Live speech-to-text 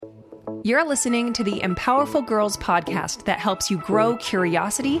You're listening to the Empowerful Girls podcast that helps you grow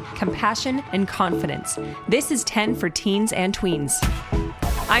curiosity, compassion, and confidence. This is 10 for Teens and Tweens.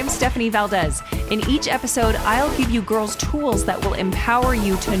 I'm Stephanie Valdez. In each episode, I'll give you girls tools that will empower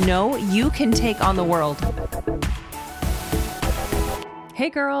you to know you can take on the world.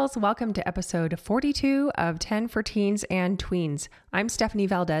 Hey girls, welcome to episode 42 of 10 for Teens and Tweens. I'm Stephanie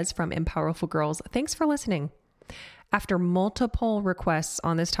Valdez from Empowerful Girls. Thanks for listening. After multiple requests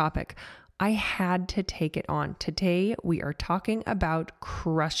on this topic, I had to take it on. Today, we are talking about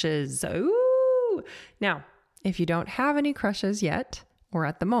crushes. Ooh! Now, if you don't have any crushes yet, or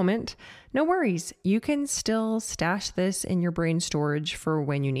at the moment, no worries. You can still stash this in your brain storage for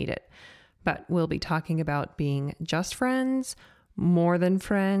when you need it. But we'll be talking about being just friends, more than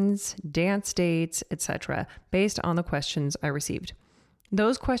friends, dance dates, etc., based on the questions I received.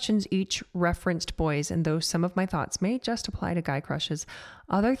 Those questions each referenced boys, and though some of my thoughts may just apply to guy crushes,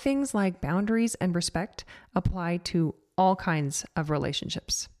 other things like boundaries and respect apply to all kinds of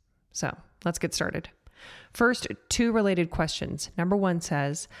relationships. So let's get started. First, two related questions. Number one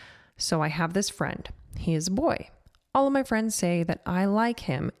says, so I have this friend. He is a boy. All of my friends say that I like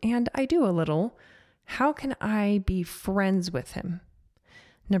him, and I do a little. How can I be friends with him?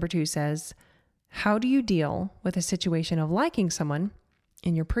 Number two says, how do you deal with a situation of liking someone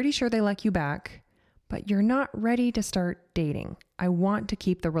and you're pretty sure they like you back, but you're not ready to start dating? I want to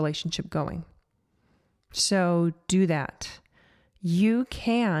keep the relationship going. So do that. You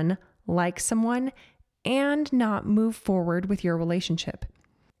can like someone and not move forward with your relationship.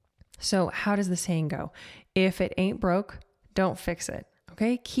 So how does the saying go? If it ain't broke, don't fix it.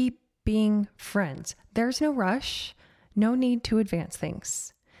 Okay? Keep being friends. There's no rush, no need to advance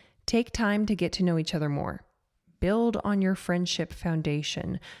things. Take time to get to know each other more. Build on your friendship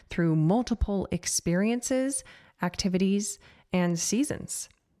foundation through multiple experiences, activities, and seasons.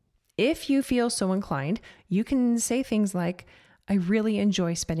 If you feel so inclined, you can say things like, I really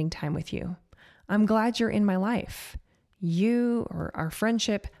enjoy spending time with you. I'm glad you're in my life. You or our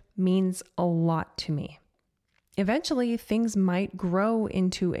friendship means a lot to me. Eventually, things might grow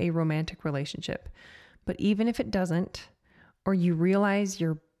into a romantic relationship, but even if it doesn't, or you realize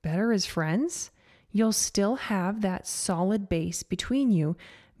you're better as friends, you'll still have that solid base between you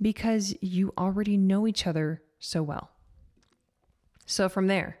because you already know each other so well. So from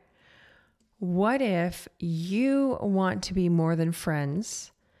there, what if you want to be more than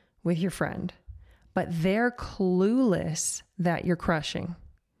friends with your friend, but they're clueless that you're crushing?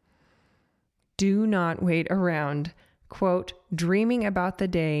 Do not wait around, quote, dreaming about the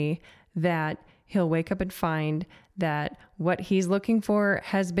day that he'll wake up and find that what he's looking for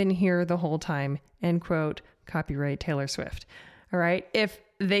has been here the whole time, end quote, copyright Taylor Swift. All right. If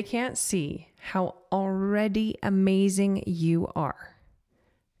they can't see how already amazing you are,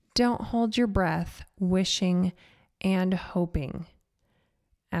 don't hold your breath wishing and hoping.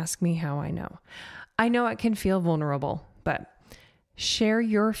 Ask me how I know. I know it can feel vulnerable, but share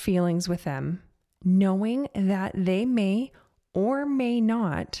your feelings with them, knowing that they may or may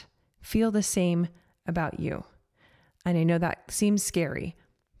not feel the same about you. And I know that seems scary,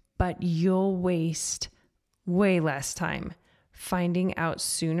 but you'll waste way less time finding out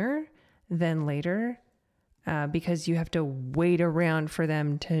sooner than later because you have to wait around for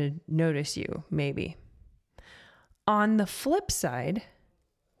them to notice you, maybe. On the flip side,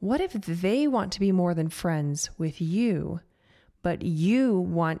 what if they want to be more than friends with you, but you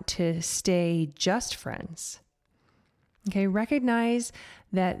want to stay just friends? Okay, recognize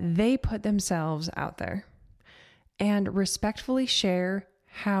that they put themselves out there and respectfully share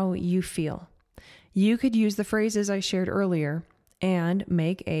how you feel. You could use the phrases I shared earlier and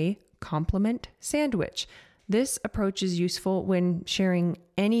make a compliment sandwich. This approach is useful when sharing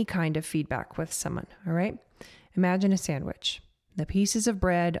any kind of feedback with someone, all right? Imagine a sandwich. The pieces of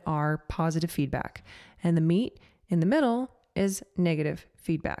bread are positive feedback, and the meat in the middle is negative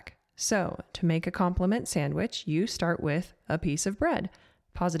feedback. So to make a compliment sandwich, you start with a piece of bread,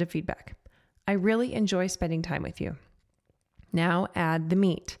 positive feedback. I really enjoy spending time with you. Now add the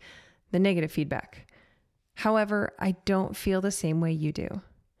meat, the negative feedback. However, I don't feel the same way you do.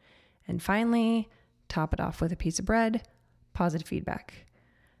 And finally, top it off with a piece of bread, positive feedback.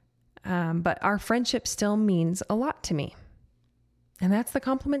 But our friendship still means a lot to me. And that's the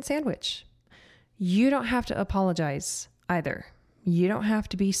compliment sandwich. You don't have to apologize either. You don't have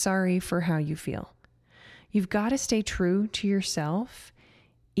to be sorry for how you feel. You've got to stay true to yourself,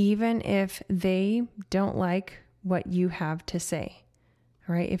 even if they don't like what you have to say.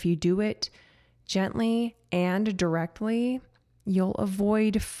 All right. If you do it gently and directly, you'll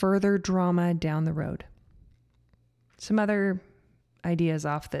avoid further drama down the road. Some other ideas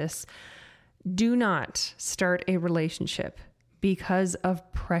off this. Do not start a relationship because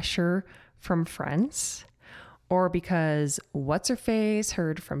of pressure from friends or because what's her face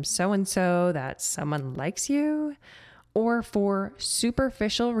heard from so-and-so that someone likes you, or for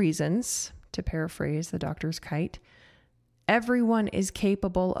superficial reasons, to paraphrase the doctor's kite. Everyone is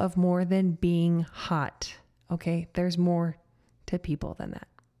capable of more than being hot. Okay, there's more to people than that.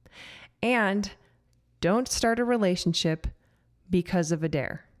 And don't start a relationship because of a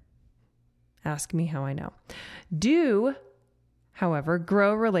dare. Ask me how I know. Do, however,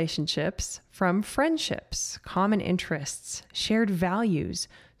 grow relationships from friendships, common interests, shared values,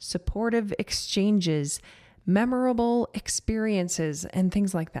 supportive exchanges, memorable experiences, and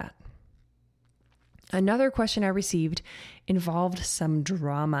things like that. Another question I received involved some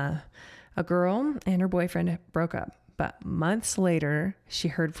drama. A girl and her boyfriend broke up, but months later, she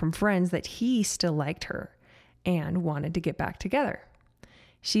heard from friends that he still liked her and wanted to get back together.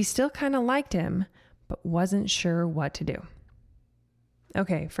 She still kind of liked him, but wasn't sure what to do.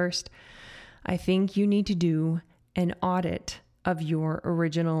 Okay, first, I think you need to do an audit of your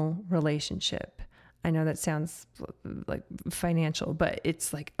original relationship. I know that sounds like financial, but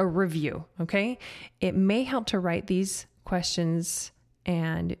it's like a review, okay? It may help to write these questions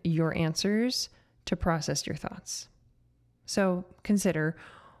and your answers to process your thoughts. So consider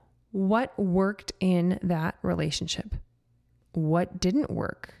what worked in that relationship. What didn't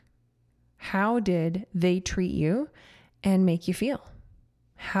work? How did they treat you and make you feel?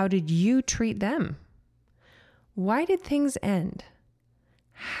 How did you treat them? Why did things end?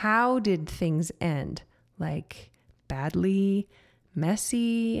 How did things end? Like badly,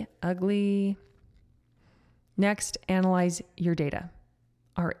 messy, ugly? Next, analyze your data.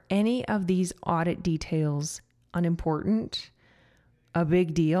 Are any of these audit details unimportant? A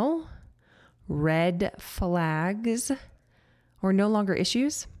big deal? Red flags? Or no longer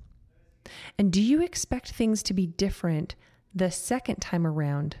issues? And do you expect things to be different the second time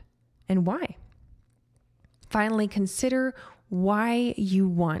around, and why? Finally, consider why you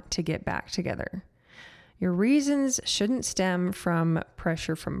want to get back together. Your reasons shouldn't stem from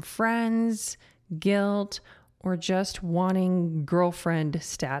pressure from friends, guilt, or just wanting girlfriend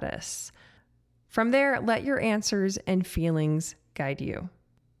status. From there, let your answers and feelings guide you.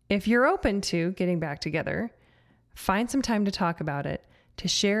 If you're open to getting back together, find some time to talk about it, to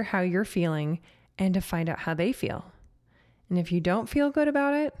share how you're feeling, and to find out how they feel. And if you don't feel good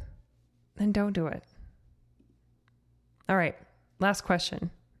about it, then don't do it. All right, last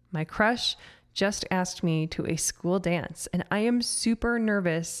question. My crush just asked me to a school dance, and I am super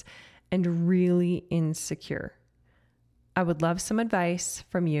nervous and really insecure. I would love some advice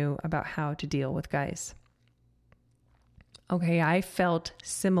from you about how to deal with guys. Okay, I felt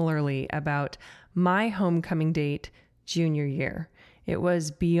similarly about my homecoming date junior year. It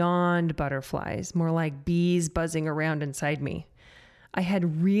was beyond butterflies, more like bees buzzing around inside me. I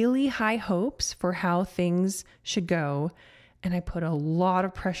had really high hopes for how things should go, and I put a lot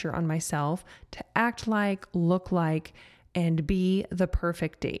of pressure on myself to act like, look like, and be the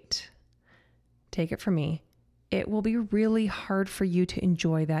perfect date. Take it from me, it will be really hard for you to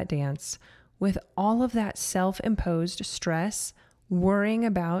enjoy that dance with all of that self-imposed stress, worrying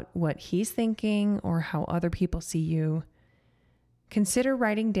about what he's thinking or how other people see you. Consider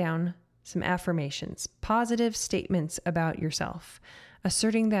writing down some affirmations, positive statements about yourself,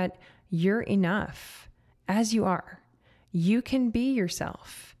 asserting that you're enough as you are. You can be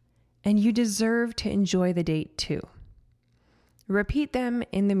yourself, and you deserve to enjoy the date too. Repeat them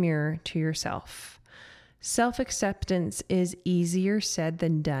in the mirror to yourself. Self-acceptance is easier said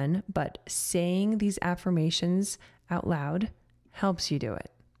than done, but saying these affirmations out loud helps you do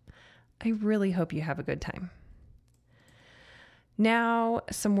it. I really hope you have a good time. Now,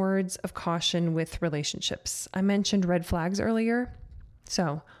 some words of caution with relationships. I mentioned red flags earlier,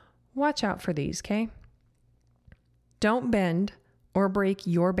 so watch out for these, okay? Don't bend or break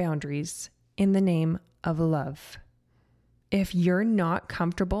your boundaries in the name of love. If you're not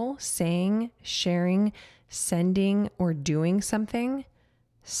comfortable saying, sharing, sending, or doing something,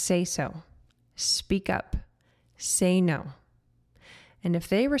 say so. Speak up. Say no. And if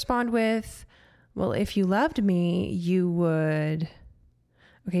they respond with, well, if you loved me, you would.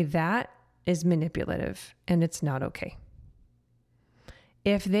 Okay, that is manipulative and it's not okay.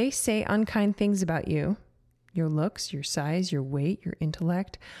 If they say unkind things about you, your looks, your size, your weight, your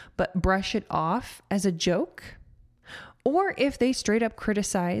intellect, but brush it off as a joke, or if they straight up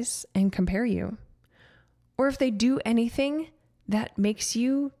criticize and compare you, or if they do anything that makes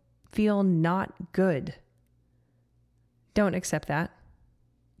you feel not good, don't accept that.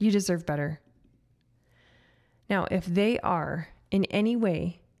 You deserve better. Now, if they are in any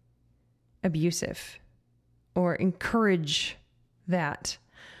way abusive or encourage that,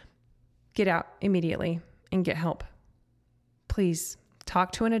 get out immediately and get help. Please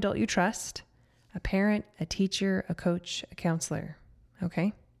talk to an adult you trust, a parent, a teacher, a coach, a counselor.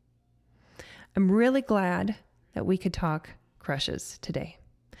 Okay? I'm really glad that we could talk crushes today.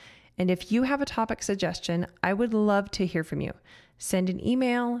 And if you have a topic suggestion, I would love to hear from you. Send an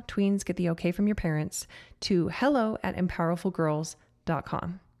email, tweens get the okay from your parents, to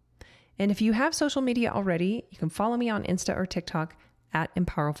hello@empowerfulgirls.com. And if you have social media already, you can follow me on Insta or TikTok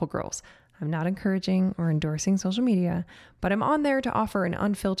 @empowerfulgirls. I'm not encouraging or endorsing social media, but I'm on there to offer an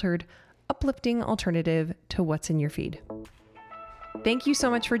unfiltered, uplifting alternative to what's in your feed. Thank you so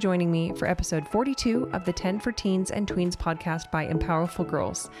much for joining me for episode 42 of the 10 for Teens and Tweens podcast by Empowerful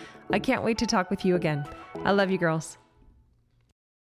Girls. I can't wait to talk with you again. I love you, girls.